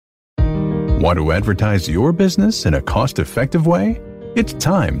Want to advertise your business in a cost-effective way? It's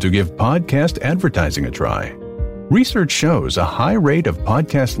time to give podcast advertising a try. Research shows a high rate of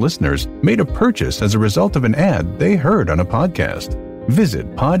podcast listeners made a purchase as a result of an ad they heard on a podcast.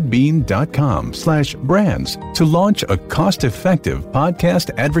 Visit podbean.com/brands to launch a cost-effective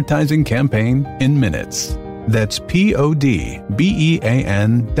podcast advertising campaign in minutes. That's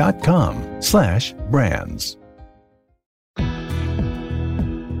podbean.com/brands.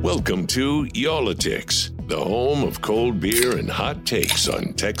 Welcome to Y'all-itics, the home of cold beer and hot takes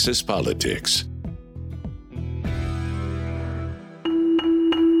on Texas politics.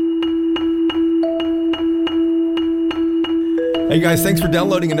 Hey guys, thanks for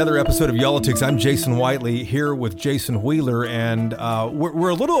downloading another episode of Y'all-itics. I'm Jason Whiteley here with Jason Wheeler, and we're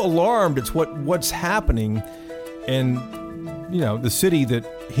a little alarmed. It's what's happening in the city that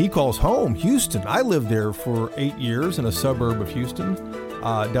he calls home, Houston. I lived there for 8 years in a suburb of Houston,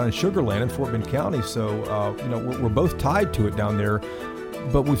 down in Sugar Land in Fort Bend County. So we're both tied to it down there.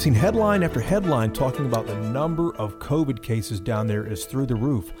 But we've seen headline after headline talking about the number of COVID cases down there is through the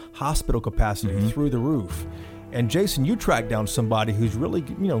roof, hospital capacity through the roof. And Jason, you tracked down somebody who's really,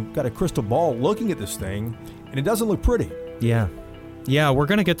 got a crystal ball looking at this thing, and it doesn't look pretty. Yeah, we're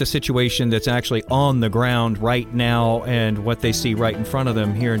going to get the situation that's actually on the ground right now and what they see right in front of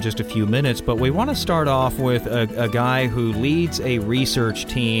them here in just a few minutes. But we want to start off with a guy who leads a research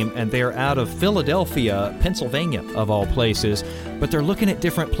team, and they're out of Philadelphia, Pennsylvania, of all places. But they're looking at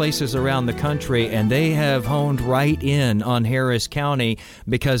different places around the country, and they have honed right in on Harris County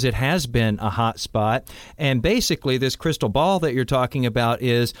because it has been a hot spot. And basically, this crystal ball that you're talking about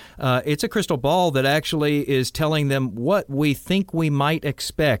is it's a crystal ball that actually is telling them what we think we might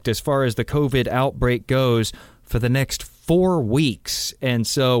expect as far as the COVID outbreak goes for the next 4 weeks. And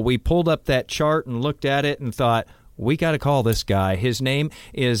so we pulled up that chart and looked at it and thought, we got to call this guy. His name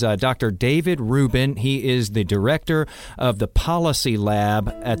is Dr. David Rubin. He is the director of the Policy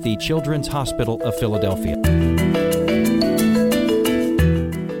Lab at the Children's Hospital of Philadelphia.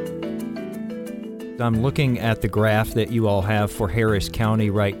 I'm looking at the graph that you all have for Harris County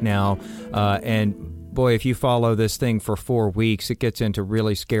right now, and boy, if you follow this thing for 4 weeks, it gets into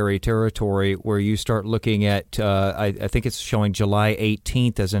really scary territory where you start looking at, I think it's showing July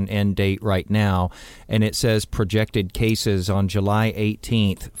 18th as an end date right now, and it says projected cases on July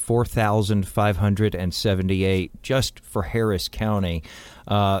 18th, 4,578 just for Harris County.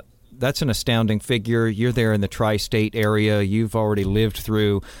 That's an astounding figure. You're there in the tri-state area. You've already lived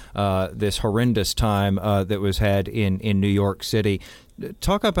through this horrendous time that was had in New York City.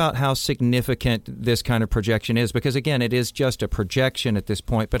 Talk about how significant this kind of projection is, because, again, it is just a projection at this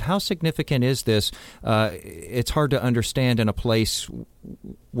point. But how significant is this? It's hard to understand in a place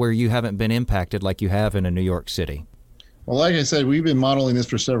where you haven't been impacted like you have in a New York City. Well, like I said, we've been modeling this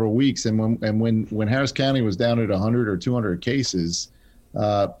for several weeks. And when Harris County was down at 100 or 200 cases,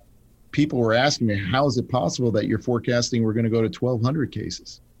 people were asking me, how is it possible that you're forecasting we're going to go to 1,200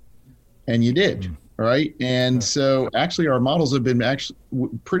 cases? And you did. Right. And so actually our models have been actually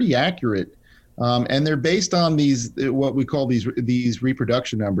pretty accurate. And they're based on these, what we call these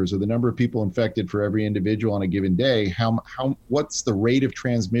reproduction numbers, or the number of people infected for every individual on a given day. What's the rate of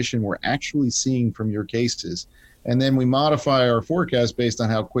transmission we're actually seeing from your cases? And then we modify our forecast based on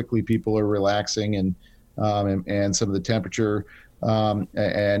how quickly people are relaxing and some of the temperature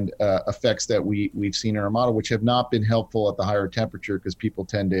and effects that we've seen in our model, which have not been helpful at the higher temperature because people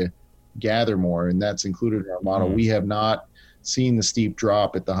tend to gather more, and that's included in our model. We have not seen the steep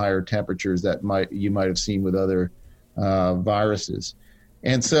drop at the higher temperatures that you might have seen with other viruses.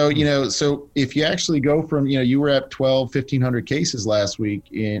 And so, so if you actually go from, you were at 1,500 cases last week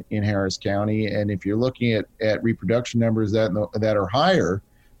in Harris County, and if you're looking at reproduction numbers that are higher,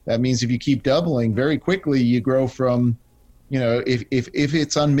 that means if you keep doubling very quickly, you grow from, if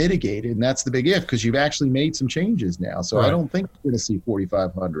it's unmitigated, and that's the big if, because you've actually made some changes now. So right. I don't think you're going to see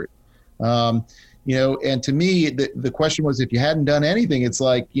 4,500. And to me, the question was, if you hadn't done anything, it's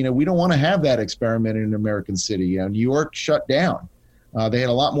like, we don't want to have that experiment in an American city. New York shut down. They had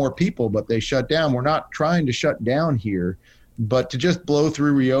a lot more people, but they shut down. We're not trying to shut down here, but to just blow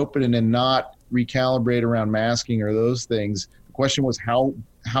through reopening and not recalibrate around masking or those things. The question was, how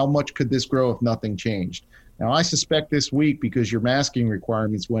much could this grow if nothing changed? Now, I suspect this week, because your masking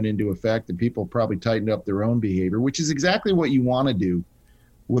requirements went into effect and people probably tightened up their own behavior, which is exactly what you want to do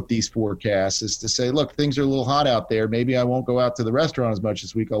with these forecasts, is to say, look, things are a little hot out there. Maybe I won't go out to the restaurant as much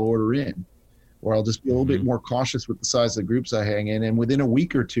this week. I'll order in, or I'll just be a little bit more cautious with the size of the groups I hang in. And within a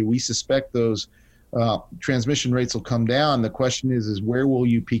week or two, we suspect those transmission rates will come down. The question is where will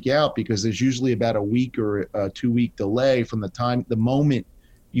you peak out? Because there's usually about a week or a 2 week delay from the moment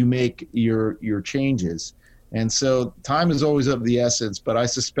you make your changes. And so time is always of the essence, but I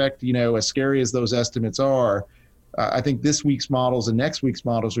suspect, as scary as those estimates are, I think this week's models and next week's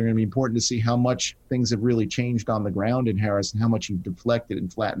models are going to be important to see how much things have really changed on the ground in Harris and how much you've deflected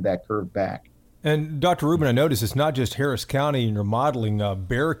and flattened that curve back. And Dr. Rubin, I noticed it's not just Harris County and you're modeling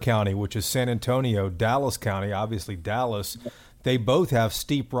Bexar County, which is San Antonio, Dallas County, obviously Dallas. They both have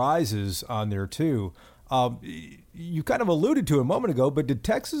steep rises on there too. You kind of alluded to it a moment ago, but did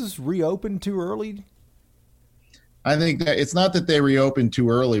Texas reopen too early? I think that it's not that they reopened too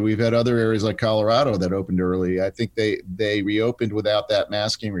early. We've had other areas like Colorado that opened early. I think they reopened without that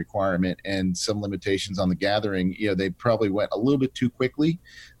masking requirement and some limitations on the gathering. They probably went a little bit too quickly.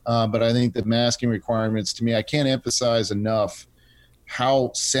 But I think the masking requirements, to me, I can't emphasize enough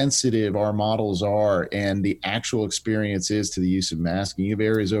how sensitive our models are and the actual experience is to the use of masking. You have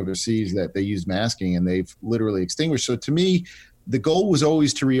areas overseas that they use masking and they've literally extinguished. So to me, the goal was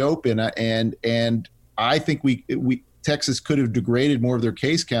always to reopen, and I think Texas could have degraded more of their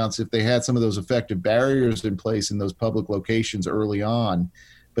case counts if they had some of those effective barriers in place in those public locations early on.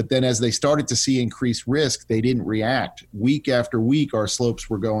 But then as they started to see increased risk, they didn't react. Week after week, our slopes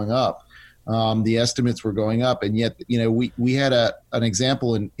were going up. The estimates were going up. And yet, we had an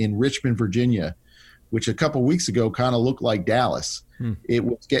example in Richmond, Virginia, which a couple of weeks ago kind of looked like Dallas. It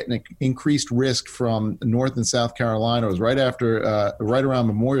was getting an increased risk from North and South Carolina. It was right around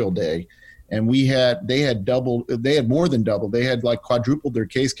Memorial Day. And they had more than doubled. They had like quadrupled their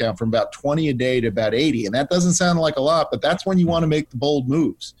case count from about 20 a day to about 80. And that doesn't sound like a lot, but that's when you want to make the bold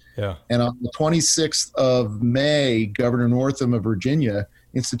moves. Yeah. And on the 26th of May, Governor Northam of Virginia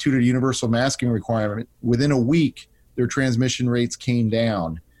instituted a universal masking requirement. Within a week, their transmission rates came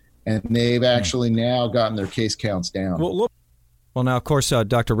down, and they've actually now gotten their case counts down. Well, now, of course,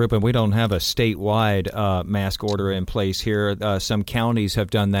 Dr. Rubin, we don't have a statewide mask order in place here. Some counties have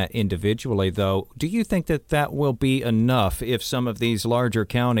done that individually, though. Do you think that will be enough if some of these larger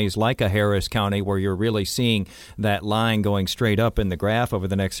counties, like a Harris County, where you're really seeing that line going straight up in the graph over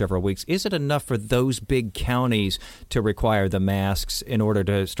the next several weeks, is it enough for those big counties to require the masks in order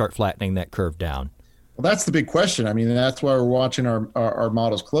to start flattening that curve down? Well, that's the big question. I mean, that's why we're watching our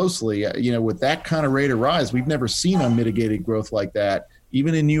models closely. With that kind of rate of rise, we've never seen unmitigated growth like that,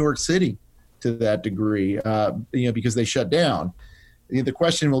 even in New York City to that degree, because they shut down. The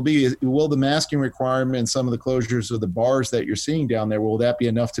question will be, will the masking requirement and some of the closures of the bars that you're seeing down there, will that be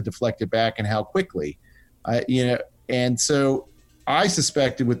enough to deflect it back, and how quickly? And so I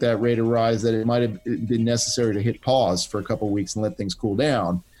suspected with that rate of rise that it might have been necessary to hit pause for a couple of weeks and let things cool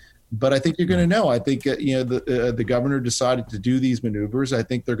down. But I think you're going to know. I think the governor decided to do these maneuvers. I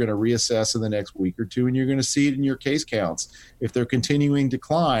think they're going to reassess in the next week or two, and you're going to see it in your case counts. If they're continuing to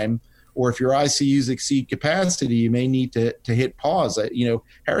climb, or if your ICUs exceed capacity, you may need to hit pause.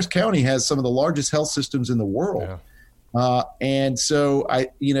 Harris County has some of the largest health systems in the world, and so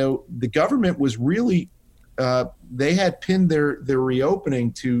the government was really they had pinned their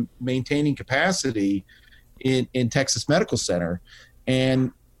reopening to maintaining capacity in Texas Medical Center,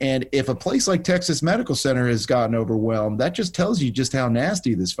 And if a place like Texas Medical Center has gotten overwhelmed, that just tells you just how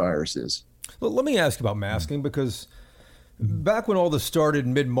nasty this virus is. Well, let me ask about masking, because back when all this started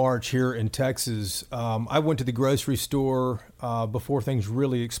in mid-March here in Texas, I went to the grocery store before things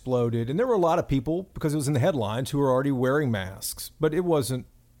really exploded. And there were a lot of people, because it was in the headlines, who were already wearing masks. But it wasn't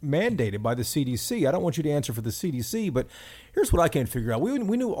mandated by the CDC. I don't want you to answer for the CDC, but here's what I can't figure out. We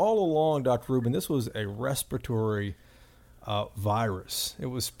knew all along, Dr. Rubin, this was a respiratory virus. It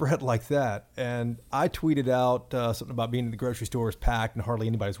was spread like that. And I tweeted out something about being in the grocery store is packed and hardly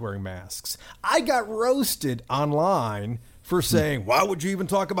anybody's wearing masks. I got roasted online for saying, why would you even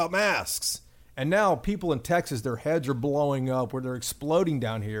talk about masks? And now people in Texas, their heads are blowing up where they're exploding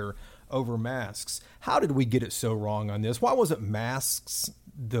down here over masks. How did we get it so wrong on this? Why wasn't masks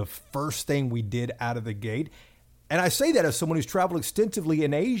the first thing we did out of the gate? And I say that as someone who's traveled extensively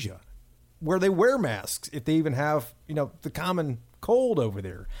in Asia, where they wear masks if they even have, the common cold over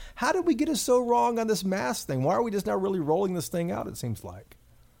there. How did we get it so wrong on this mask thing? Why are we just not really rolling this thing out, it seems like?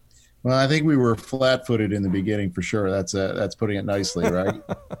 Well, I think we were flat-footed in the beginning for sure. That's putting it nicely, right?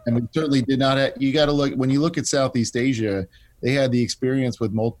 And we certainly did not you got to look, when you look at Southeast Asia, they had the experience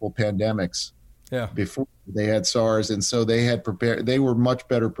with multiple pandemics before they had SARS. And so they were much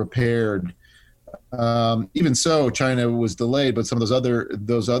better prepared. Even so, China was delayed, but some of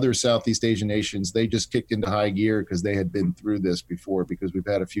those other Southeast Asian nations, they just kicked into high gear because they had been through this before, because we've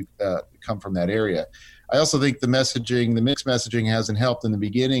had a few come from that area. I also think the mixed messaging hasn't helped. In the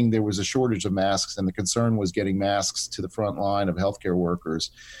beginning, there was a shortage of masks, and the concern was getting masks to the front line of healthcare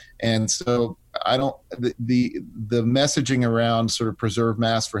workers. And so I don't the messaging around sort of preserve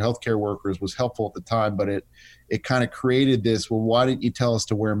masks for healthcare workers was helpful at the time, but it kind of created this, well, why didn't you tell us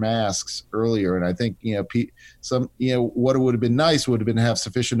to wear masks earlier? And I think, what would have been nice would have been to have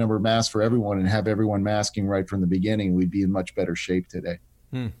sufficient number of masks for everyone and have everyone masking right from the beginning. We'd be in much better shape today.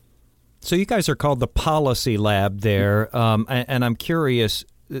 So you guys are called the Policy Lab there, and I'm curious,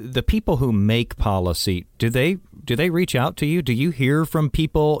 the people who make policy, do they reach out to you? Do you hear from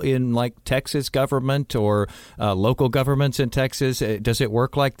people in like Texas government or local governments in Texas? Does it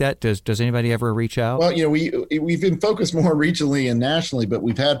work like that? Does anybody ever reach out? Well, we've been focused more regionally and nationally, but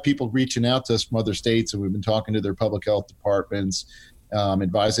we've had people reaching out to us from other states, and we've been talking to their public health departments,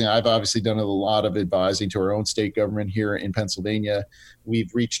 advising. I've obviously done a lot of advising to our own state government here in Pennsylvania. We've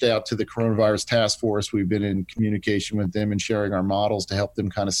reached out to the coronavirus task force. We've been in communication with them and sharing our models to help them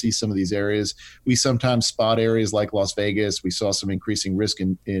kind of see some of these areas. We sometimes spot areas like Las Vegas. We saw some increasing risk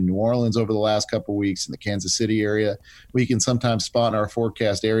in New Orleans over the last couple of weeks, in the Kansas City area. We can sometimes spot in our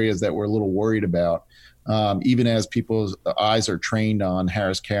forecast areas that we're a little worried about, even as people's eyes are trained on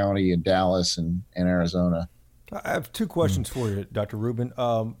Harris County and Dallas and Arizona. I have two questions for you, Dr. Rubin.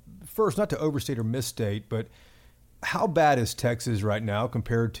 First, not to overstate or misstate, but how bad is Texas right now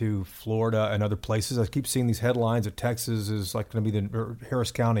compared to Florida and other places? I keep seeing these headlines that Texas is like going to be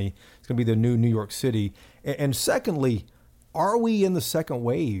Harris County. It's going to be the new New York City. And secondly, are we in the second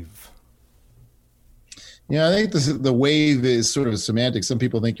wave? Yeah, I think the wave is sort of a semantic. Some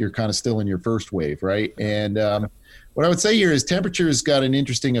people think you're kind of still in your first wave, right? And what I would say here is temperature's got an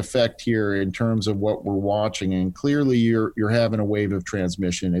interesting effect here in terms of what we're watching, and clearly you're having a wave of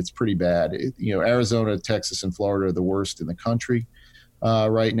transmission. It's pretty bad. Arizona, Texas, and Florida are the worst in the country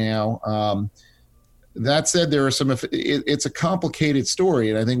right now. That said, there are some. It's a complicated story,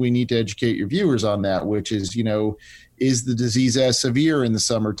 and I think we need to educate your viewers on that. Which is, is the disease as severe in the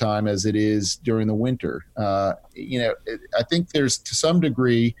summertime as it is during the winter? I think there's, to some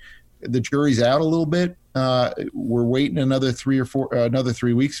degree, the jury's out a little bit. We're waiting another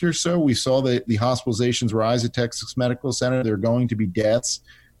 3 weeks or so. We saw the hospitalizations rise at Texas Medical Center. There are going to be deaths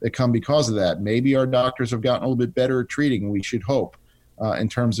that come because of that. Maybe our doctors have gotten a little bit better at treating, we should hope, in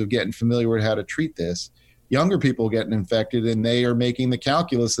terms of getting familiar with how to treat this. Younger people getting infected, and they are making the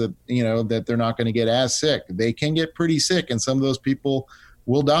calculus that, that they're not going to get as sick. They can get pretty sick, and some of those people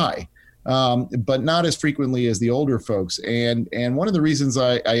will die. But not as frequently as the older folks. And one of the reasons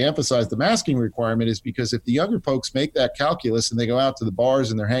I emphasize the masking requirement is because if the younger folks make that calculus and they go out to the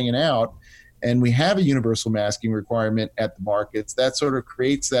bars and they're hanging out, and we have a universal masking requirement at the markets, that sort of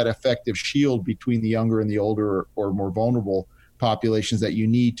creates that effective shield between the younger and the older or more vulnerable populations that you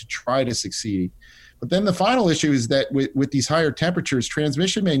need to try to succeed. But then the final issue is that with these higher temperatures,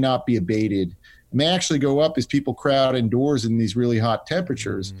 transmission may not be abated. It may actually go up as people crowd indoors in these really hot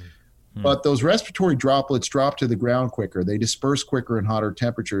temperatures. But those respiratory droplets drop to the ground quicker. They disperse quicker in hotter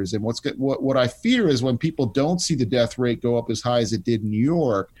temperatures. And what I fear is when people don't see the death rate go up as high as it did in New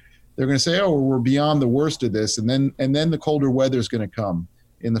York, they're going to say, oh, we're beyond the worst of this. And then the colder weather is going to come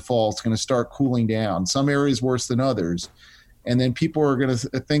in the fall. It's going to start cooling down. Some areas worse than others. And then people are going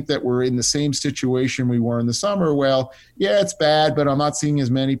to think that we're in the same situation we were in the summer. Well, yeah, it's bad, but I'm not seeing as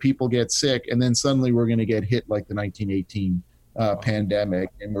many people get sick. And then suddenly we're going to get hit like the 1918 pandemic,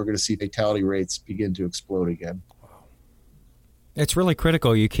 and we're going to see fatality rates begin to explode again. It's really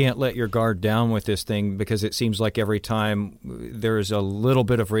critical. You can't let your guard down with this thing, because it seems like every time there's a little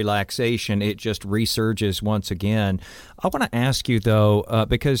bit of relaxation, it just resurges once again. I want to ask you, though,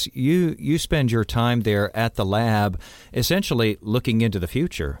 because you spend your time there at the lab essentially looking into the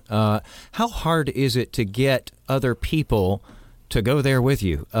future. How hard is it to get other people to go there with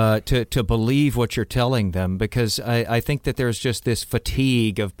you, to believe what you're telling them? Because I think that there's just this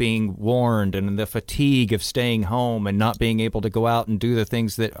fatigue of being warned, and the fatigue of staying home and not being able to go out and do the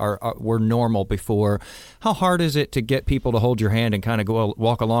things that were normal before. How hard is it to get people to hold your hand and kind of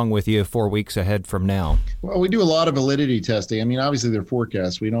walk along with you 4 weeks ahead from now? Well, we do a lot of validity testing. I mean, obviously they're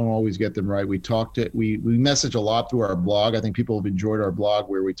forecasts. We don't always get them right. We message a lot through our blog. I think people have enjoyed our blog,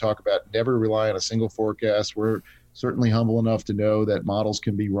 where we talk about never rely on a single forecast. We're certainly humble enough to know that models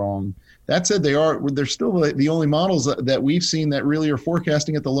can be wrong. That said, they're still the only models that we've seen that really are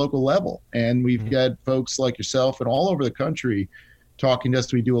forecasting at the local level. And we've got folks like yourself and all over the country talking to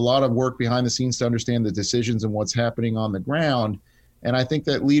us. We do a lot of work behind the scenes to understand the decisions and what's happening on the ground. And I think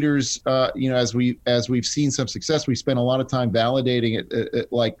that leaders, as we've seen some success, we spent a lot of time validating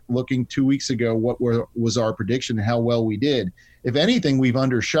it, like looking 2 weeks ago, what was our prediction and how well we did. If anything, we've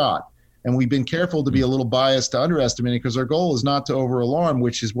undershot. And we've been careful to be a little biased to underestimate it, because our goal is not to over-alarm,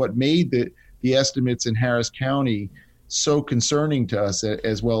 which is what made the estimates in Harris County so concerning to us,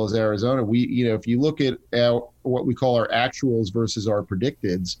 as well as Arizona. If you look at what we call our actuals versus our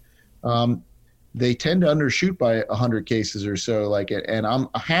predicteds, they tend to undershoot by 100 cases or so. And I'm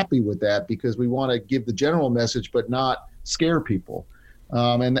happy with that, because we want to give the general message, but not scare people.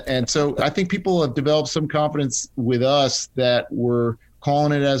 And so I think people have developed some confidence with us that we're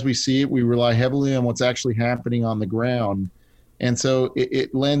calling it as we see it. We rely heavily on what's actually happening on the ground. And so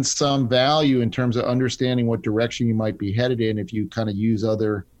it lends some value in terms of understanding what direction you might be headed in if you kind of use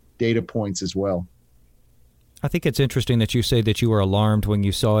other data points as well. I think it's interesting that you say that you were alarmed when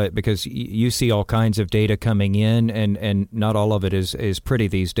you saw it, because you see all kinds of data coming in, and not all of it is pretty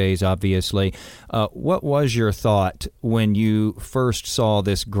these days, obviously. What was your thought when you first saw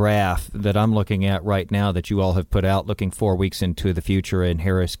this graph that I'm looking at right now that you all have put out, looking 4 weeks into the future in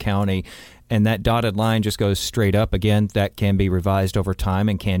Harris County? And that dotted line just goes straight up. Again, that can be revised over time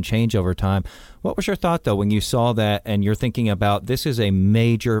and can change over time. What was your thought, though, when you saw that and you're thinking about this is a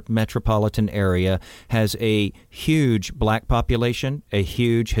major metropolitan area, has a huge black population, a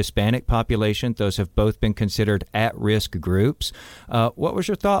huge Hispanic population? Those have both been considered at-risk groups. What was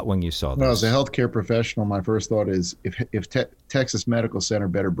your thought when you saw this? Well, as a healthcare professional, my first thought is if Texas Medical Center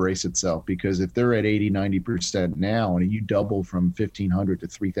better brace itself, because if they're at 80-90% now and you double from 1,500 to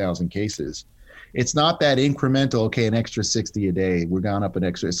 3,000 cases, it's not that incremental, okay, an extra 60 a day, we're going up an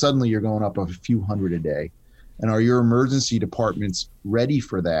extra. Suddenly you're going up a few hundred a day. And are your emergency departments ready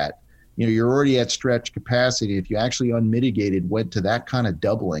for that? You're already at stretch capacity. If you actually unmitigated went to that kind of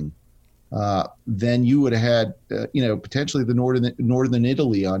doubling, then you would have had, potentially the northern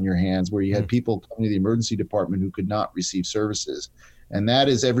Italy on your hands, where you had people coming to the emergency department who could not receive services. And that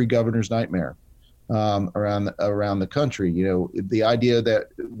is every governor's nightmare. Around the country, the idea that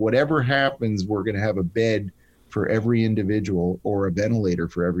whatever happens, we're going to have a bed for every individual or a ventilator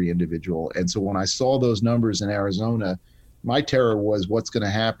for every individual. And so when I saw those numbers in Arizona, my terror was what's going to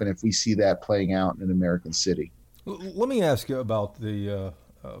happen if we see that playing out in an American city. Let me ask you about the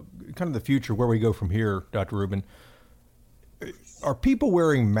kind of the future, where we go from here, Dr. Rubin. Are people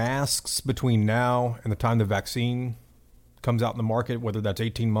wearing masks between now and the time the vaccine comes out in the market, whether that's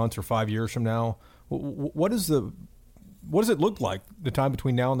 18 months or 5 years from now? What does it look like, the time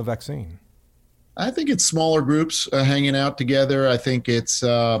between now and the vaccine? I think it's smaller groups hanging out together. I think it's,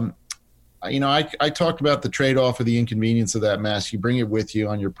 I talked about the trade-off of the inconvenience of that mask. You bring it with you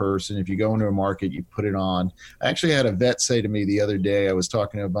on your person. If you go into a market, you put it on. I actually had a vet say to me the other day, I was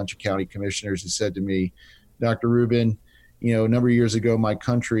talking to a bunch of county commissioners who said to me, Dr. Rubin, a number of years ago, my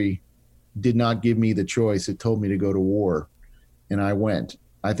country did not give me the choice. It told me to go to war, and I went.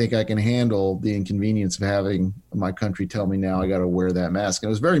 I think I can handle the inconvenience of having my country tell me now I got to wear that mask. And it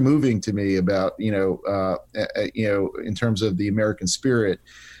was very moving to me about, in terms of the American spirit.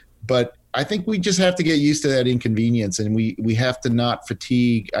 But I think we just have to get used to that inconvenience, and we have to not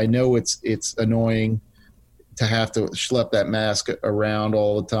fatigue. I know it's annoying to have to schlep that mask around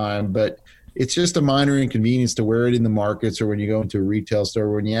all the time, but it's just a minor inconvenience to wear it in the markets or when you go into a retail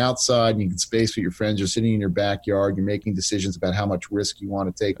store. When you're outside and you can space with your friends, you're sitting in your backyard, you're making decisions about how much risk you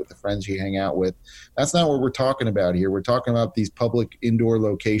want to take with the friends you hang out with. That's not what we're talking about here. We're talking about these public indoor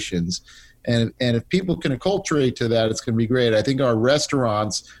locations. And if people can acculturate to that, it's going to be great. I think our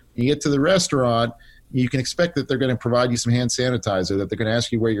restaurants, you get to the restaurant, you can expect that they're going to provide you some hand sanitizer, that they're going to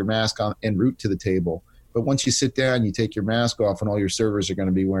ask you to wear your mask on en route to the table. But once you sit down, you take your mask off and all your servers are going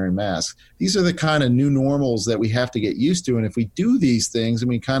to be wearing masks. These are the kind of new normals that we have to get used to. And if we do these things and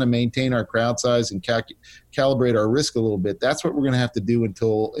we kind of maintain our crowd size and calibrate our risk a little bit, that's what we're going to have to do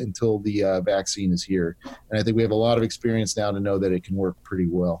until the vaccine is here. And I think we have a lot of experience now to know that it can work pretty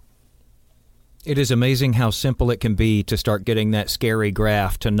well. It is amazing how simple it can be to start getting that scary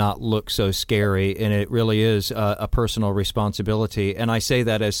graph to not look so scary, and it really is a personal responsibility. And I say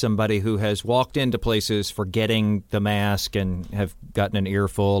that as somebody who has walked into places forgetting the mask and have gotten an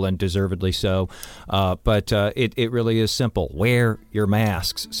earful, and deservedly so. But it really is simple. Wear your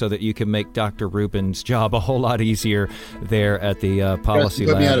masks so that you can make Dr. Rubin's job a whole lot easier there at the policy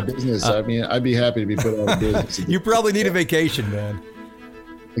lab. Put me out of business. I'd be happy to be put out of business. You probably need a vacation, man.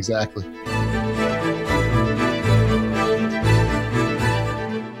 Exactly.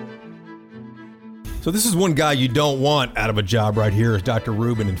 So this is one guy you don't want out of a job right here, is Dr.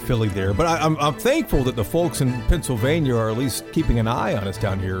 Rubin in Philly there. But I'm thankful that the folks in Pennsylvania are at least keeping an eye on us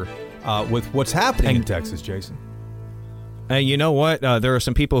down here with what's happening in Texas, Jason. And you know what? There are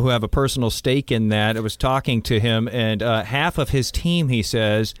some people who have a personal stake in that. I was talking to him, and half of his team, he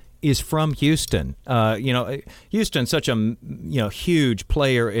says, is from Houston. Houston's such a huge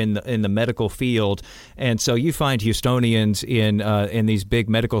player in the medical field, and so you find Houstonians in these big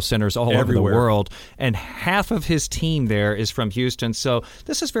medical centers all over the world, and half of his team there is from Houston. So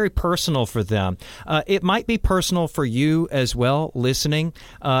this is very personal for them. It might be personal for you as well, listening,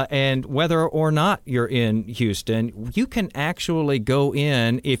 and whether or not you're in Houston, you can actually go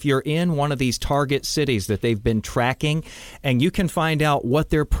in if you're in one of these target cities that they've been tracking, and you can find out what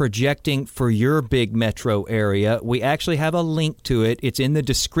they're projecting for your big metro area. We actually have a link to it. It's in the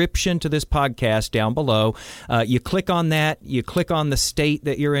description to this podcast down below. You click on that, you click on the state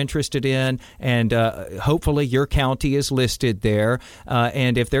that you're interested in, and hopefully your county is listed there.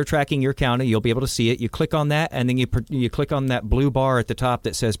 And if they're tracking your county, you'll be able to see it. You click on that, and then you click on that blue bar at the top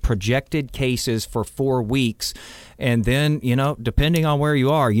that says projected cases for 4 weeks. And then, depending on where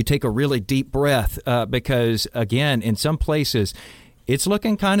you are, you take a really deep breath because, again, in some places, it's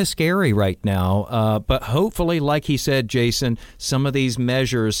looking kind of scary right now, but hopefully, like he said, Jason, some of these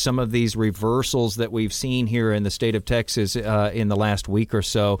measures, some of these reversals that we've seen here in the state of Texas in the last week or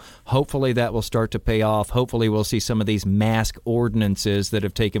so, hopefully that will start to pay off. Hopefully we'll see some of these mask ordinances that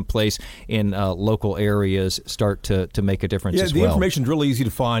have taken place in local areas start to make a difference as well. The information's really easy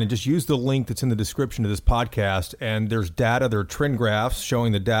to find, and just use the link that's in the description of this podcast, and there's data, there are trend graphs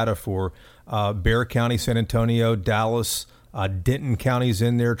showing the data for Bexar County, San Antonio, Dallas, Denton County's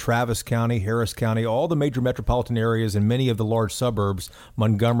in there, Travis County, Harris County, all the major metropolitan areas and many of the large suburbs,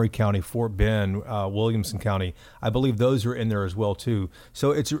 Montgomery County, Fort Bend, Williamson County. I believe those are in there as well, too.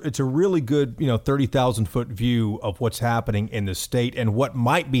 So it's a really good, 30,000-foot view of what's happening in the state and what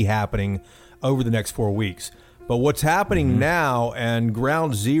might be happening over the next 4 weeks. But what's happening now and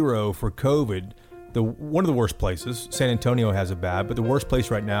ground zero for COVID, one of the worst places, San Antonio has it bad, but the worst place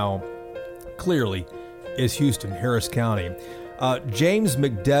right now, clearly, is Houston, Harris County. James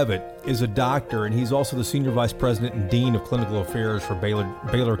McDevitt is a doctor, and he's also the Senior Vice President and Dean of Clinical Affairs for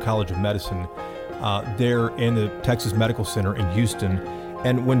Baylor College of Medicine there in the Texas Medical Center in Houston.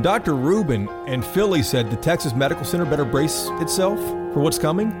 And when Dr. Rubin in Philly said the Texas Medical Center better brace itself for what's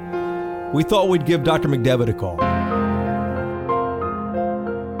coming, we thought we'd give Dr. McDevitt a call.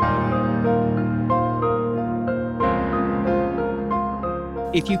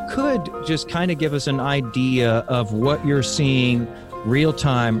 If you could just kind of give us an idea of what you're seeing real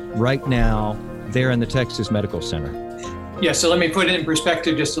time right now there in the Texas Medical Center. Yeah, so let me put it in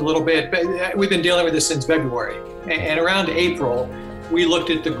perspective just a little bit. We've been dealing with this since February. And around April, we looked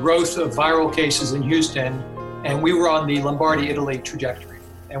at the growth of viral cases in Houston, and we were on the Lombardy, Italy trajectory.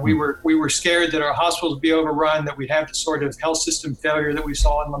 And we were scared that our hospitals would be overrun, that we'd have the sort of health system failure that we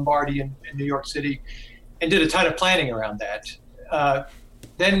saw in Lombardy and in New York City, and did a ton of planning around that.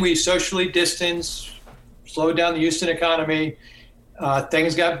 Then we socially distanced, slowed down the Houston economy,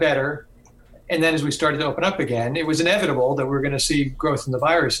 things got better. And then as we started to open up again, it was inevitable that we were going to see growth in the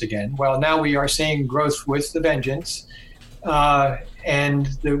virus again. Well, now we are seeing growth with the vengeance. And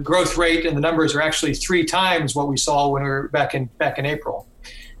the growth rate and the numbers are actually 3 times what we saw when we were back in April.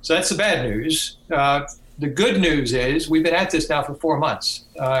 So that's the bad news. The good news is we've been at this now for 4 months,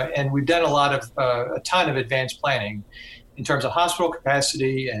 and we've done a ton of advanced planning in terms of hospital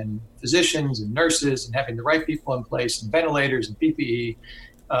capacity and physicians and nurses and having the right people in place and ventilators and PPE.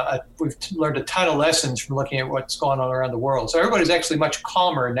 We've learned a ton of lessons from looking at what's going on around the world. So everybody's actually much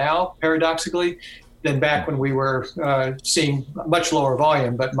calmer now, paradoxically, than back when we were seeing much lower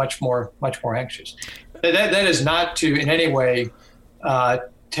volume, but much more anxious. That is not to in any way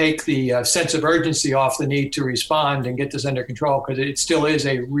take the sense of urgency off the need to respond and get this under control, because it still is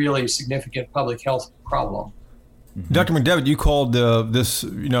a really significant public health problem. Mm-hmm. Dr. McDevitt, you called this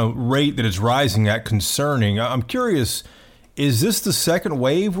rate that it's rising at concerning. I'm curious, is this the second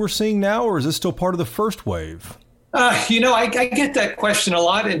wave we're seeing now, or is this still part of the first wave? I get that question a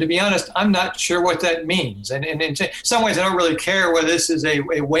lot, and to be honest, I'm not sure what that means. And in some ways, I don't really care whether this is a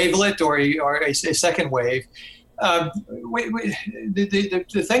wavelet or a second wave. The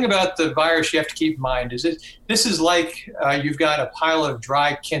thing about the virus you have to keep in mind is this is like you've got a pile of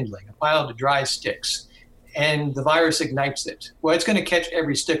dry kindling, a pile of dry sticks, and the virus ignites it. Well, it's going to catch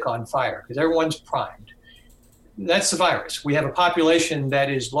every stick on fire because everyone's primed. That's the virus. We have a population that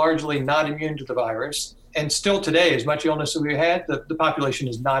is largely not immune to the virus. And still today, as much illness as we had, the population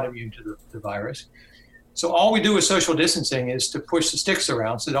is not immune to the virus. So all we do with social distancing is to push the sticks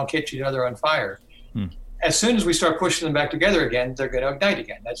around so they don't catch each other on fire. As soon as we start pushing them back together again, they're going to ignite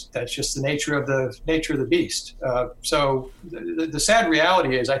again. That's just the nature of the beast. So the sad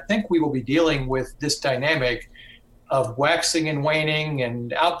reality is, I think we will be dealing with this dynamic of waxing and waning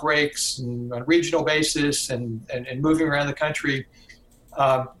and outbreaks and on a regional basis and moving around the country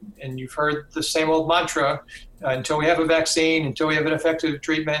And you've heard the same old mantra, until we have a vaccine, until we have an effective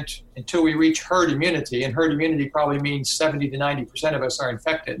treatment, until we reach herd immunity, and herd immunity probably means 70 to 90% of us are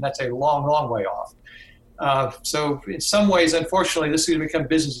infected, and that's a long, long way off. So in some ways, unfortunately, this is going to become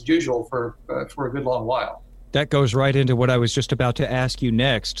business as usual for a good long while. That goes right into what I was just about to ask you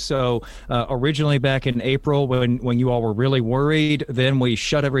next. So originally back in April, when you all were really worried, then we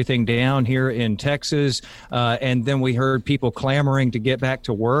shut everything down here in Texas. And then we heard people clamoring to get back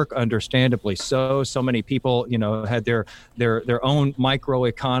to work, understandably so. So many people, had their own micro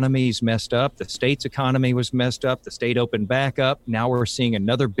economies messed up. The state's economy was messed up. The state opened back up. Now we're seeing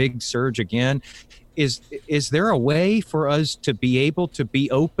another big surge again. Is there a way for us to be able to be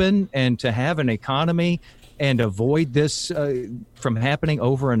open and to have an economy and avoid this from happening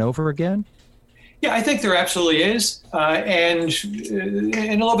over and over again? Yeah, I think there absolutely is, and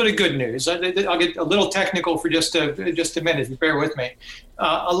a little bit of good news. I'll get a little technical for just a minute, if you bear with me.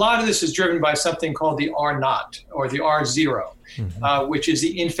 A lot of this is driven by something called the R0, or the R0, which is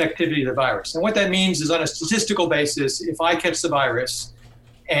the infectivity of the virus. And what that means is, on a statistical basis, if I catch the virus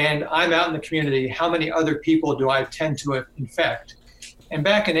and I'm out in the community, how many other people do I tend to infect? And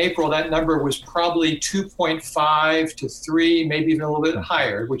back in April, that number was probably 2.5 to 3, maybe even a little bit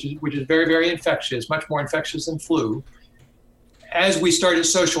higher, which is very, very infectious, much more infectious than flu. As we started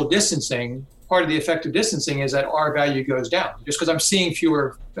social distancing, part of the effective distancing is that R value goes down, just because I'm seeing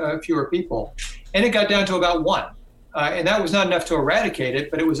fewer people. And it got down to about 1. And that was not enough to eradicate it,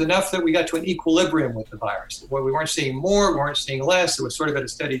 but it was enough that we got to an equilibrium with the virus, where we weren't seeing more, we weren't seeing less. It was sort of at a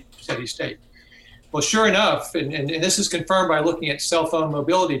steady state. Well, sure enough, and this is confirmed by looking at cell phone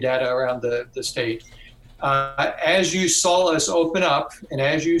mobility data around the state, as you saw us open up and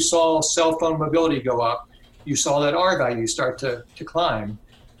as you saw cell phone mobility go up, you saw that R value start to climb.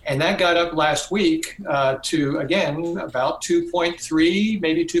 And that got up last week to, again, about 2.3,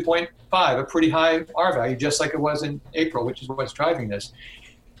 maybe 2.5, a pretty high R value, just like it was in April, which is what's driving this.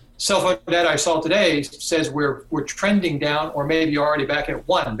 Cell phone data I saw today says we're trending down, or maybe already back at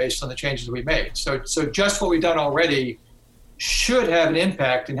 1 based on the changes we made. So just what we've done already should have an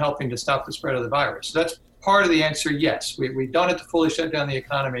impact in helping to stop the spread of the virus. So that's part of the answer, yes. We've done it to fully shut down the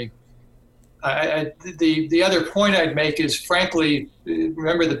economy. The other point I'd make is, frankly,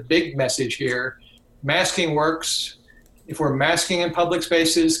 remember the big message here. Masking works. If we're masking in public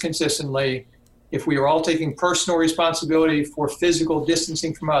spaces consistently, if we are all taking personal responsibility for physical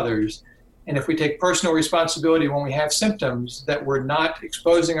distancing from others, and if we take personal responsibility when we have symptoms, that we're not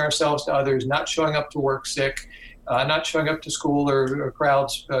exposing ourselves to others, not showing up to work sick, not showing up to school or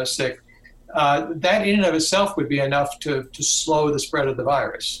crowds sick, that in and of itself would be enough to slow the spread of the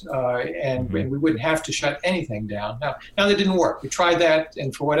virus. And we wouldn't have to shut anything down. Now that didn't work. We tried that,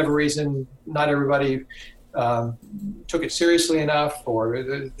 and for whatever reason, not everybody took it seriously enough, or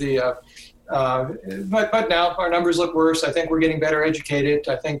but now our numbers look worse. I think we're getting better educated.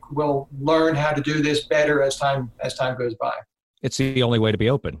 I think we'll learn how to do this better as time goes by. It's the only way to be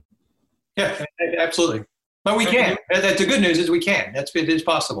open. Yeah, absolutely. But we can. The good news is we can. It is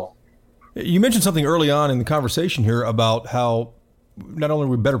possible. You mentioned something early on in the conversation here about how not only are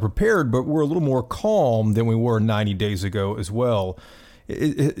we better prepared, but we're a little more calm than we were 90 days ago as well.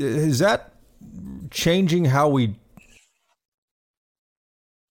 Is that changing how we...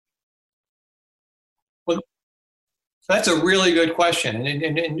 That's a really good question.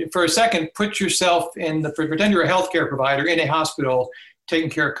 And for a second, pretend you're a healthcare provider in a hospital taking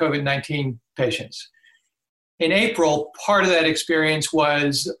care of COVID-19 patients. In April, part of that experience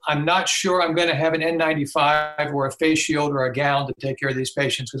was, I'm not sure I'm going to have an N95 or a face shield or a gown to take care of these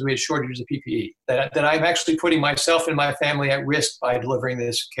patients because we had shortages of PPE, that I'm actually putting myself and my family at risk by delivering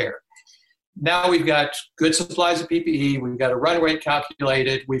this care. Now we've got good supplies of PPE, we've got a run rate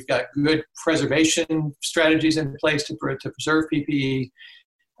calculated, we've got good preservation strategies in place to preserve PPE.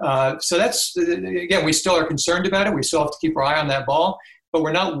 So that's, again, we still are concerned about it. We still have to keep our eye on that ball, but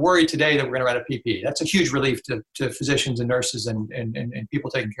we're not worried today that we're going to run out of PPE. That's a huge relief to physicians and nurses and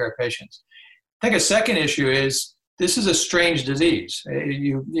people taking care of patients. I think a second issue is, this is a strange disease.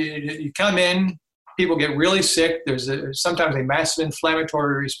 You come in, people get really sick. There's sometimes a massive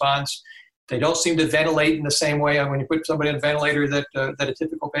inflammatory response. They don't seem to ventilate in the same way when you put somebody on a ventilator that a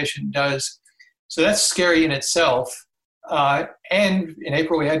typical patient does. So that's scary in itself. And in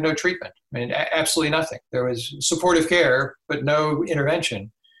April, we had no treatment. I mean, absolutely nothing. There was supportive care, but no intervention.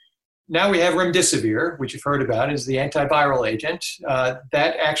 Now we have remdesivir, which you've heard about, is the antiviral agent.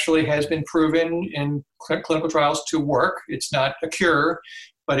 That actually has been proven in clinical trials to work. It's not a cure,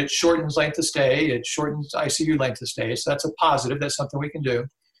 but it shortens length of stay. It shortens ICU length of stay. So that's a positive. That's something we can do.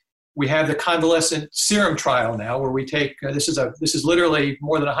 We have the convalescent serum trial now, where we take this is literally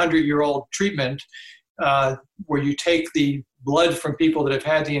more than 100-year-old treatment, where you take the blood from people that have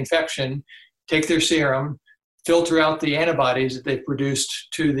had the infection, take their serum, filter out the antibodies that they've produced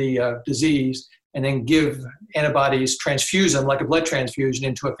to the disease, and then give antibodies, transfuse them like a blood transfusion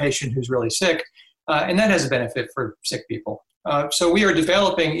into a patient who's really sick, and that has a benefit for sick people. So we are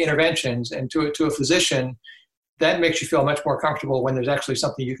developing interventions, and to a physician, that makes you feel much more comfortable when there's actually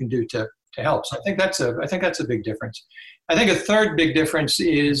something you can do to help. So I think that's a big difference. I think a third big difference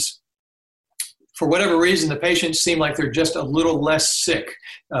is, for whatever reason, the patients seem like they're just a little less sick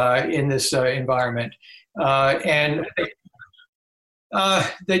in this environment, and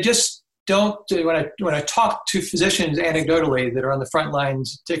they just don't. When I talk to physicians anecdotally that are on the front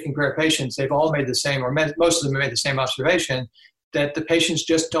lines taking care of patients, they've all made the same, or most of them have made the same observation, that the patients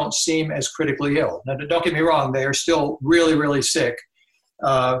just don't seem as critically ill. Now, don't get me wrong, they are still really, really sick,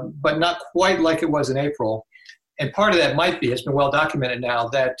 but not quite like it was in April. And part of that might be, it's been well documented now,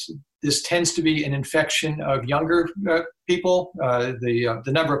 that this tends to be an infection of younger people. The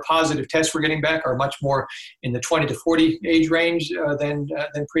number of positive tests we're getting back are much more in the 20 to 40 age range than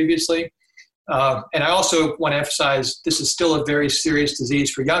previously. And I also want to emphasize, this is still a very serious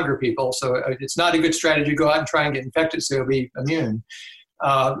disease for younger people, so it's not a good strategy to go out and try and get infected so you'll be immune.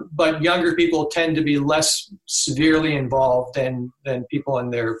 But younger people tend to be less severely involved than people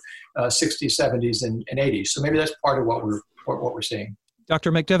in their 60s, 70s, and 80s. So maybe that's part of what we're seeing.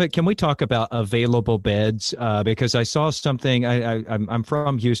 Dr. McDevitt, can we talk about available beds? Because I saw something, I'm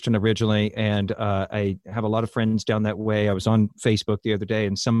from Houston originally, and I have a lot of friends down that way. I was on Facebook the other day,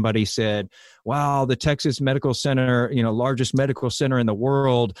 and somebody said, wow, the Texas Medical Center, largest medical center in the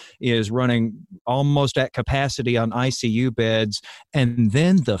world, is running almost at capacity on ICU beds. And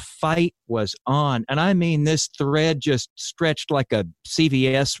then the fight was on. And I mean, this thread just stretched like a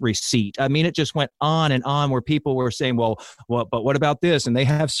CVS receipt. I mean, it just went on and on, where people were saying, well, but what about this? And they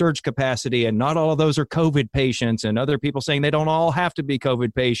have surge capacity, and not all of those are COVID patients, and other people saying they don't all have to be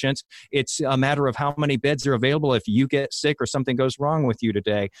COVID patients. It's a matter of how many beds are available if you get sick or something goes wrong with you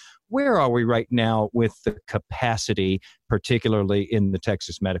today. Where are we right now with the capacity, particularly in the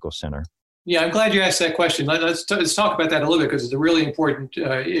Texas Medical Center? Yeah, I'm glad you asked that question. Let's talk about that a little bit, because it's a really important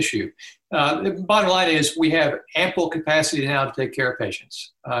issue. The bottom line is, we have ample capacity now to take care of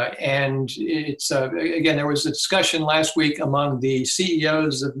patients. And it's, again, there was a discussion last week among the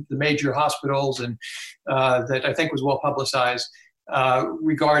CEOs of the major hospitals, and that I think was well publicized,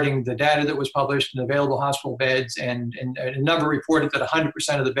 regarding the data that was published in available hospital beds, and a number reported that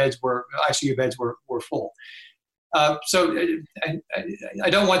 100% of the ICU beds were full. So I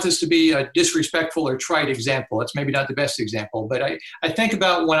don't want this to be a disrespectful or trite example. It's maybe not the best example, but I think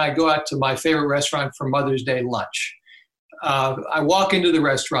about when I go out to my favorite restaurant for Mother's Day lunch. I walk into the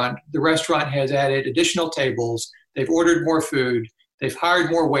restaurant has added additional tables, they've ordered more food, they've hired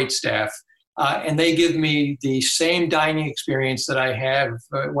more wait staff, and they give me the same dining experience that I have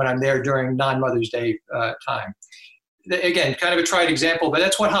when I'm there during non-Mother's Day time. Again, kind of a trite example, but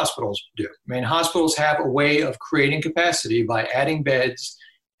that's what hospitals do. I mean, hospitals have a way of creating capacity by adding beds,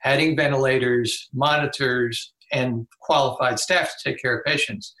 adding ventilators, monitors, and qualified staff to take care of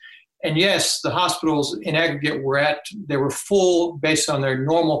patients. And yes, the hospitals in aggregate they were full based on their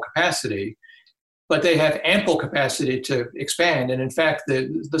normal capacity, but they have ample capacity to expand. And in fact,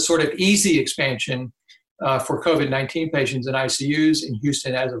 the sort of easy expansion for COVID-19 patients in ICUs in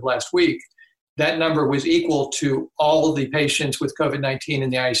Houston as of last week, that number was equal to all of the patients with COVID-19 in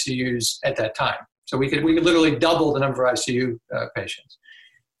the ICUs at that time. So we could literally double the number of ICU patients,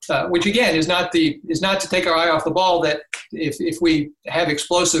 which again is not to take our eye off the ball, that if we have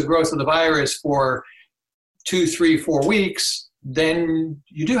explosive growth of the virus for 2, 3, 4 weeks, then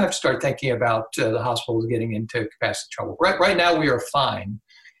you do have to start thinking about the hospitals getting into capacity trouble. Right now we are fine.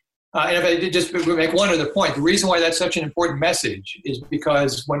 And if I did just make one other point, the reason why that's such an important message is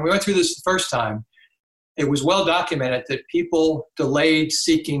because when we went through this the first time, it was well documented that people delayed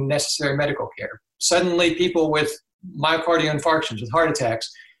seeking necessary medical care. Suddenly, people with myocardial infarctions, with heart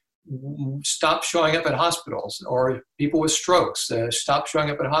attacks, stopped showing up at hospitals, or people with strokes stopped showing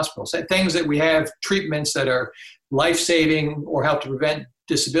up at hospitals. Things that we have treatments that are life-saving or help to prevent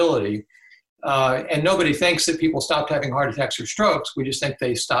disability. And nobody thinks that people stopped having heart attacks or strokes. We just think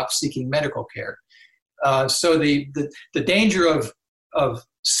they stopped seeking medical care. So the danger of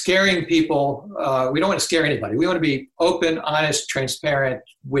scaring people, we don't want to scare anybody. We want to be open, honest, transparent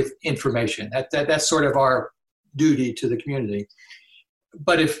with information. That's sort of our duty to the community.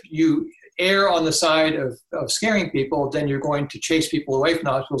 But if you err on the side of scaring people, then you're going to chase people away from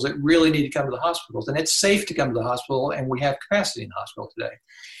the hospitals that really need to come to the hospitals. And it's safe to come to the hospital, and we have capacity in the hospital today.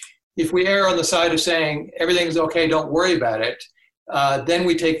 If we err on the side of saying everything's okay, don't worry about it, then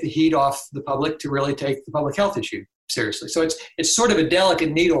we take the heat off the public to really take the public health issue seriously. So it's sort of a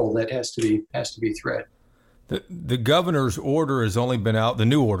delicate needle that has to be thread. The governor's order has only been out. The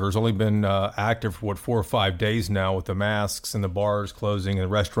new order has only been active for 4 or 5 days now, with the masks and the bars closing and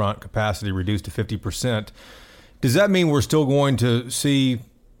restaurant capacity reduced to 50%. Does that mean we're still going to see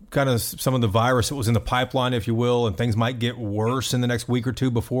kind of some of the virus that was in the pipeline, if you will, and things might get worse in the next week or two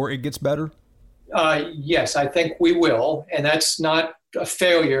before it gets better? Yes, I think we will, and that's not a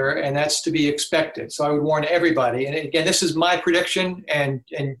failure, and that's to be expected. So I would warn everybody. And again, this is my prediction, and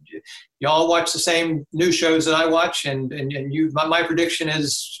y'all watch the same news shows that I watch, and my prediction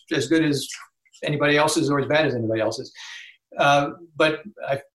is as good as anybody else's or as bad as anybody else's. But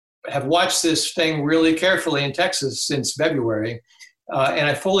I have watched this thing really carefully in Texas since February. And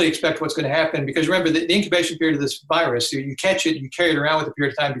I fully expect what's going to happen, because remember, the incubation period of this virus, you catch it, you carry it around with a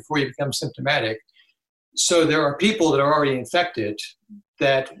period of time before you become symptomatic. So there are people that are already infected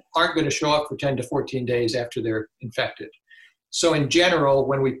that aren't going to show up for 10 to 14 days after they're infected. So in general,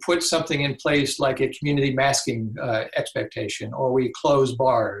 when we put something in place like a community masking expectation, or we close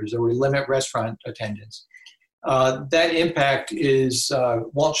bars, or we limit restaurant attendance, that impact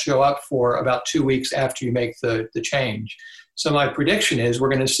won't show up for about 2 weeks after you make the change. So my prediction is we're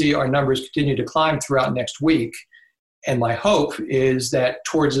going to see our numbers continue to climb throughout next week. And my hope is that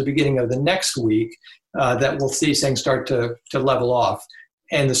towards the beginning of the next week, that we'll see things start to level off.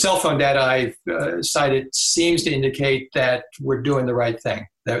 And the cell phone data I've cited seems to indicate that we're doing the right thing,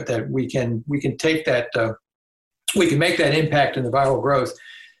 that we can take that, we can make that impact in the viral growth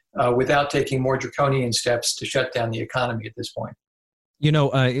without taking more draconian steps to shut down the economy at this point. You know,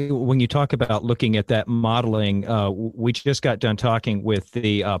 when you talk about looking at that modeling, we just got done talking with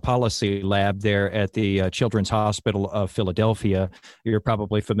the policy lab there at the Children's Hospital of Philadelphia. You're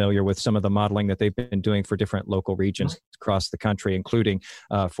probably familiar with some of the modeling that they've been doing for different local regions across the country, including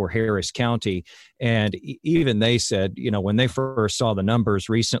for Harris County. And even they said, you know, when they first saw the numbers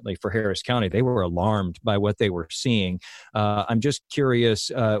recently for Harris County, they were alarmed by what they were seeing. I'm just curious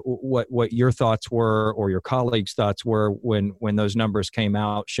what your thoughts were, or your colleagues' thoughts were, when those numbers came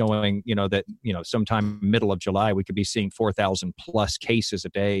out showing, that, sometime middle of July, we could be seeing 4,000 plus cases a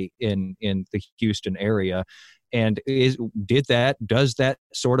day in the Houston area. And does that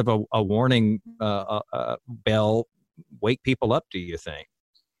sort of a warning bell wake people up, do you think?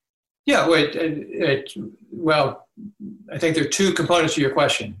 Yeah, well, I think there are two components to your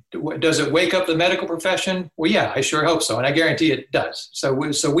question. Does it wake up the medical profession? Well, yeah, I sure hope so, and I guarantee it does. So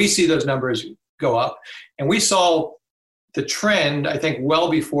we see those numbers go up, and we saw the trend, I think, well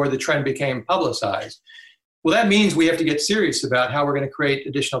before the trend became publicized. Well, that means we have to get serious about how we're going to create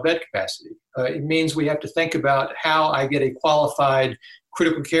additional bed capacity. It means we have to think about how I get a qualified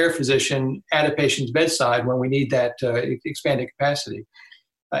critical care physician at a patient's bedside when we need that expanded capacity.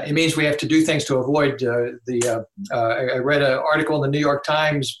 It means we have to do things to avoid I read an article in the New York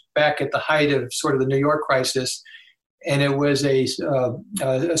Times back at the height of sort of the New York crisis, and it was a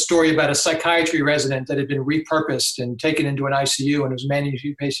story about a psychiatry resident that had been repurposed and taken into an ICU and was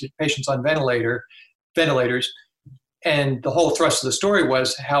managing patients on ventilators. And the whole thrust of the story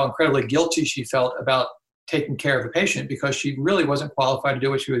was how incredibly guilty she felt about taking care of a patient, because she really wasn't qualified to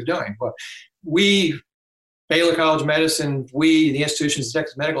do what she was doing. Well, Baylor College of Medicine, the institutions of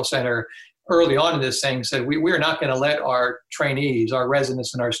Texas Medical Center, early on in this thing said, we're not going to let our trainees, our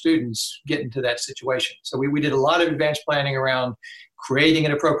residents, and our students get into that situation. So we did a lot of advanced planning around creating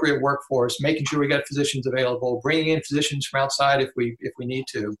an appropriate workforce, making sure we got physicians available, bringing in physicians from outside if we need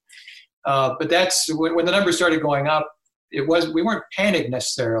to. But that's when the numbers started going up. We weren't panicked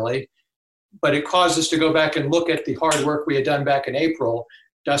necessarily, but it caused us to go back and look at the hard work we had done back in April,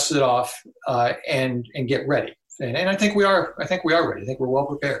 dust it off, and get ready. And I think we are. I think we are ready. I think we're well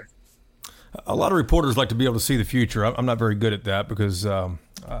prepared. A lot of reporters like to be able to see the future. I'm not very good at that, because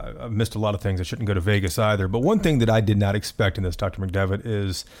I've missed a lot of things. I shouldn't go to Vegas either. But one thing that I did not expect in this, Dr. McDevitt,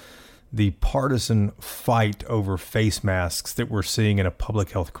 is the partisan fight over face masks that we're seeing in a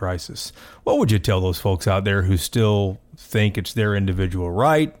public health crisis. What would you tell those folks out there who still think it's their individual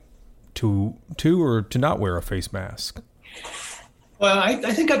right to or to not wear a face mask? Well,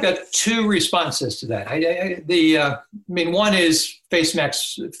 I think I've got two responses to that. One is face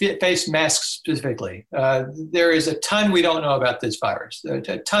masks specifically. There is a ton we don't know about this virus,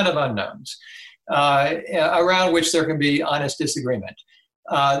 a ton of unknowns around which there can be honest disagreement.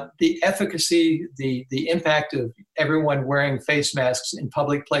 The efficacy, the impact of everyone wearing face masks in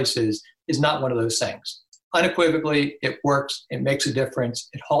public places is not one of those things. Unequivocally, it works, it makes a difference,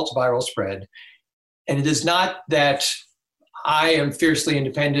 it halts viral spread. And it is not that I am fiercely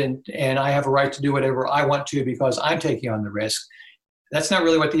independent and I have a right to do whatever I want to because I'm taking on the risk. That's not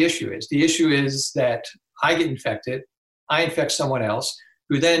really what the issue is. The issue is that I get infected, I infect someone else,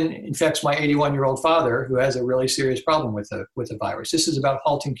 who then infects my 81-year-old father, who has a really serious problem with the virus. This is about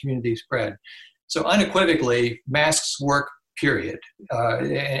halting community spread. So unequivocally, masks work, period.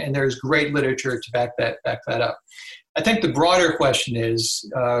 And there's great literature to back that up. I think the broader question is,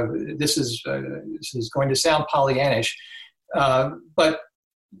 this is going to sound Pollyannish, but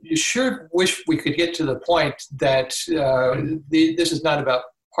you sure wish we could get to the point that this is not about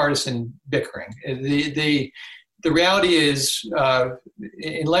partisan bickering. The reality is,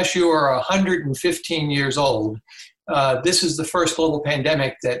 unless you are 115 years old, this is the first global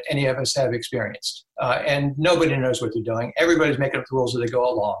pandemic that any of us have experienced. And nobody knows what they're doing. Everybody's making up the rules as they go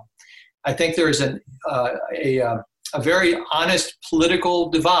along. I think there is a very honest political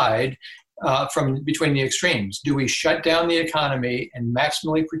divide between the extremes. Do we shut down the economy and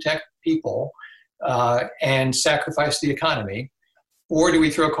maximally protect people and sacrifice the economy? Or do we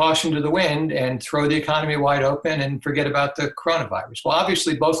throw caution to the wind and throw the economy wide open and forget about the coronavirus? Well,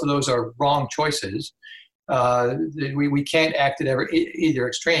 obviously, both of those are wrong choices. We can't act at either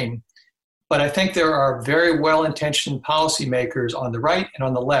extreme. But I think there are very well-intentioned policymakers on the right and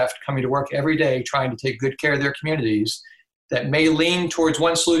on the left coming to work every day trying to take good care of their communities that may lean towards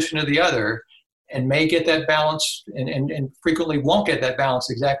one solution or the other and may get that balance and frequently won't get that balance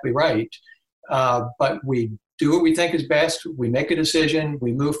exactly right. But we do what we think is best, we make a decision,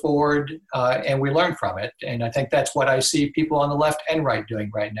 we move forward, and we learn from it. And I think that's what I see people on the left and right doing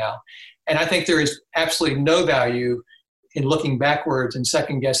right now. And I think there is absolutely no value in looking backwards and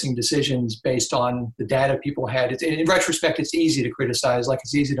second-guessing decisions based on the data people had. In retrospect, it's easy to criticize, like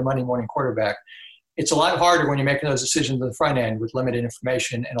it's easy to Monday morning quarterback. It's a lot harder when you're making those decisions at the front end with limited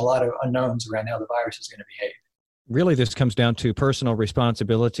information and a lot of unknowns around how the virus is going to behave. Really, this comes down to personal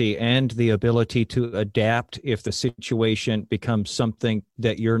responsibility and the ability to adapt if the situation becomes something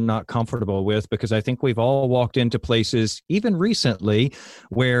that you're not comfortable with, because I think we've all walked into places, even recently,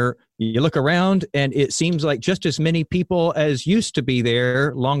 where you look around and it seems like just as many people as used to be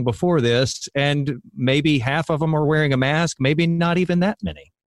there long before this, and maybe half of them are wearing a mask, maybe not even that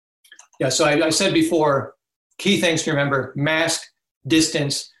many. Yeah, so I said before, key things to remember: mask,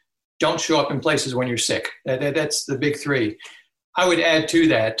 distance, don't show up in places when you're sick. That's the big three. I would add to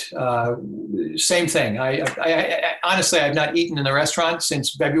that, same thing. I honestly, I've not eaten in the restaurant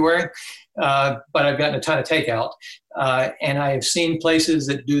since February, but I've gotten a ton of takeout. And I have seen places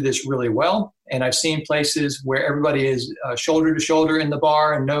that do this really well. And I've seen places where everybody is shoulder to shoulder in the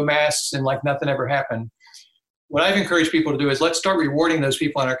bar and no masks and like nothing ever happened. What I've encouraged people to do is let's start rewarding those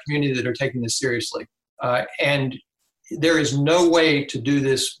people in our community that are taking this seriously. And there is no way to do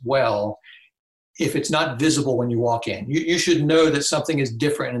this well if it's not visible when you walk in. You should know that something is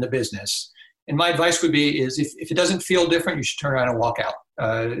different in the business. And my advice would be is if it doesn't feel different, you should turn around and walk out,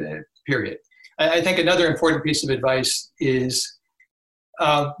 period. I think another important piece of advice is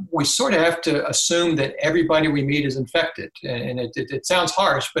we sort of have to assume that everybody we meet is infected. And it sounds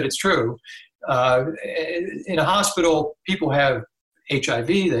harsh, but it's true. In a hospital, people have HIV,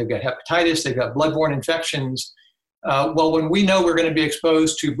 they've got hepatitis, they've got bloodborne infections. Well, when we know we're going to be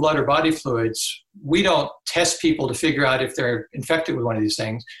exposed to blood or body fluids, we don't test people to figure out if they're infected with one of these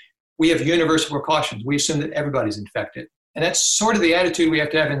things. We have universal precautions. We assume that everybody's infected. And that's sort of the attitude we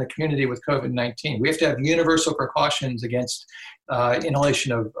have to have in the community with COVID-19. We have to have universal precautions against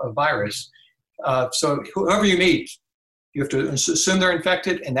inhalation of virus. So whoever you meet, you have to assume they're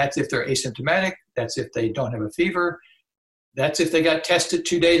infected, and that's if they're asymptomatic. That's if they don't have a fever. That's if they got tested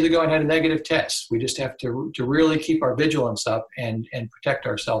 2 days ago and had a negative test. We just have to really keep our vigilance up and protect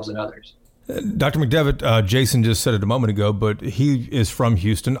ourselves and others. Dr. McDevitt, Jason just said it a moment ago, but he is from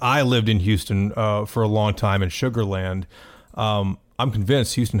Houston. I lived in Houston for a long time in Sugar Land. I'm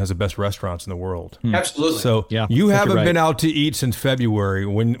convinced Houston has the best restaurants in the world. Absolutely. So yeah, you haven't right. been out to eat since February.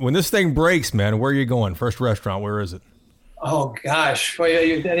 When this thing breaks, man, where are you going? First restaurant, where is it? Oh, gosh. Well,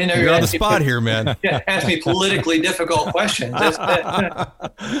 I didn't know You're on the spot here, man. Ask me politically difficult questions.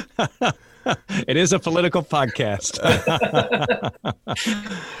 It is a political podcast.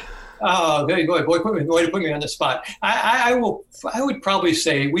 Oh, boy, put me on the spot. I would probably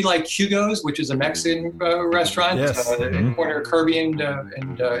say we like Hugo's, which is a Mexican restaurant, Yes. in the corner of Kirby and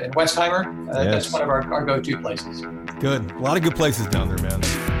Westheimer. Yes. That's one of our go-to places. Good. A lot of good places down there, man.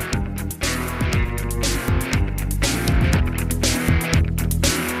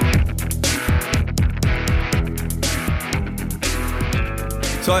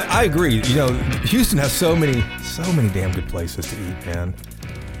 So I agree. You know, Houston has so many damn good places to eat, man.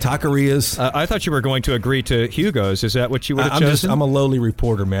 taquerias. I thought you were going to agree to Hugo's. Is that what you would have chosen? I'm a lowly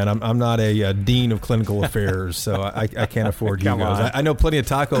reporter, man. I'm not a dean of clinical affairs, so I can't afford Hugo's. I know plenty of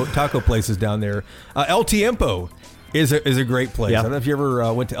taco places down there. El Tiempo is a great place. I don't know if you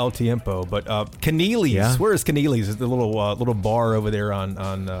ever went to El Tiempo, but Keneally's. Yeah. Where is Keneally's? It's the little bar over there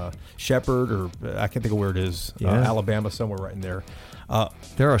on Shepherd, or I can't think of where it is. Alabama, somewhere right in there.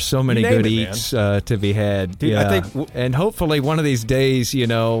 There are so many good eats to be had. Dude, I think and hopefully one of these days,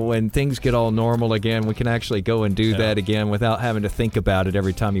 when things get all normal again, we can actually go and do that again without having to think about it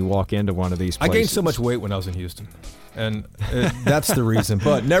every time you walk into one of these places. I gained so much weight when I was in Houston, and that's the reason.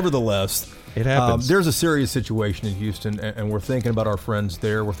 But nevertheless, it happens. There's a serious situation in Houston, and we're thinking about our friends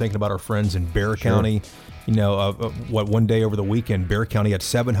there. We're thinking about our friends in Bexar County. One day over the weekend, Bexar County had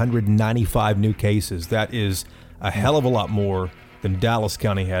 795 new cases. That is a hell of a lot more than Dallas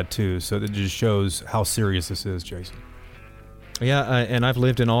County had too. So that just shows how serious this is, Jason. Yeah, and I've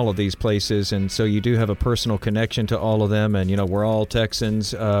lived in all of these places, and so you do have a personal connection to all of them, and we're all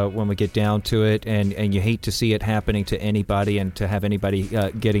Texans when we get down to it, and you hate to see it happening to anybody and to have anybody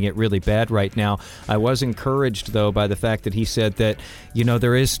getting it really bad right now. I was encouraged, though, by the fact that he said that,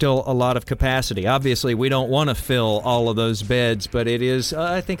 there is still a lot of capacity. Obviously, we don't want to fill all of those beds, but it is,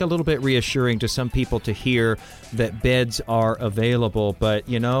 I think, a little bit reassuring to some people to hear that beds are available. But,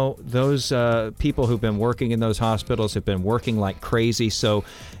 those people who've been working in those hospitals have been working like crazy, so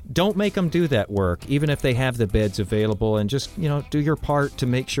don't make them do that work, even if they have the beds available, and just do your part to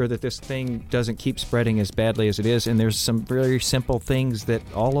make sure that this thing doesn't keep spreading as badly as it is. And there's some very simple things that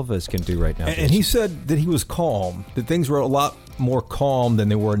all of us can do right now. And he said that he was calm, that things were a lot more calm than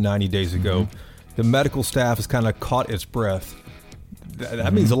they were 90 days ago. Mm-hmm. The medical staff has kind of caught its breath.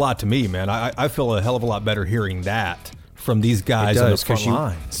 That means a lot to me, man. I feel a hell of a lot better hearing that from these guys on the front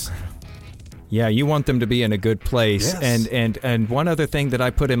lines. Yeah, you want them to be in a good place. Yes. And one other thing that I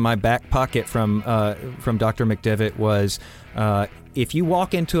put in my back pocket from Dr. McDevitt was, if you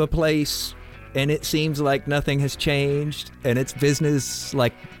walk into a place and it seems like nothing has changed and it's business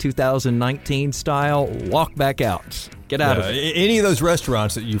like 2019 style, walk back out. Get out of it. Any of those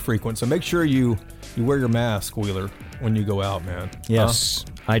restaurants that you frequent, so make sure you wear your mask, Wheeler, when you go out, man. Yes,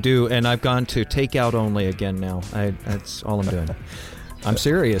 I do, and I've gone to takeout only again now. That's all I'm doing. I'm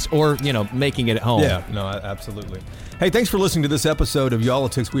serious. Or, making it at home. Yeah, no, absolutely. Hey, thanks for listening to this episode of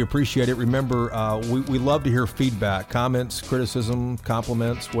Y'all-itics. We appreciate it. Remember, we love to hear feedback, comments, criticism,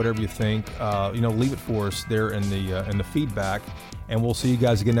 compliments, whatever you think. Leave it for us there in the feedback, and we'll see you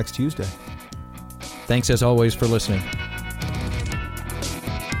guys again next Tuesday. Thanks, as always, for listening.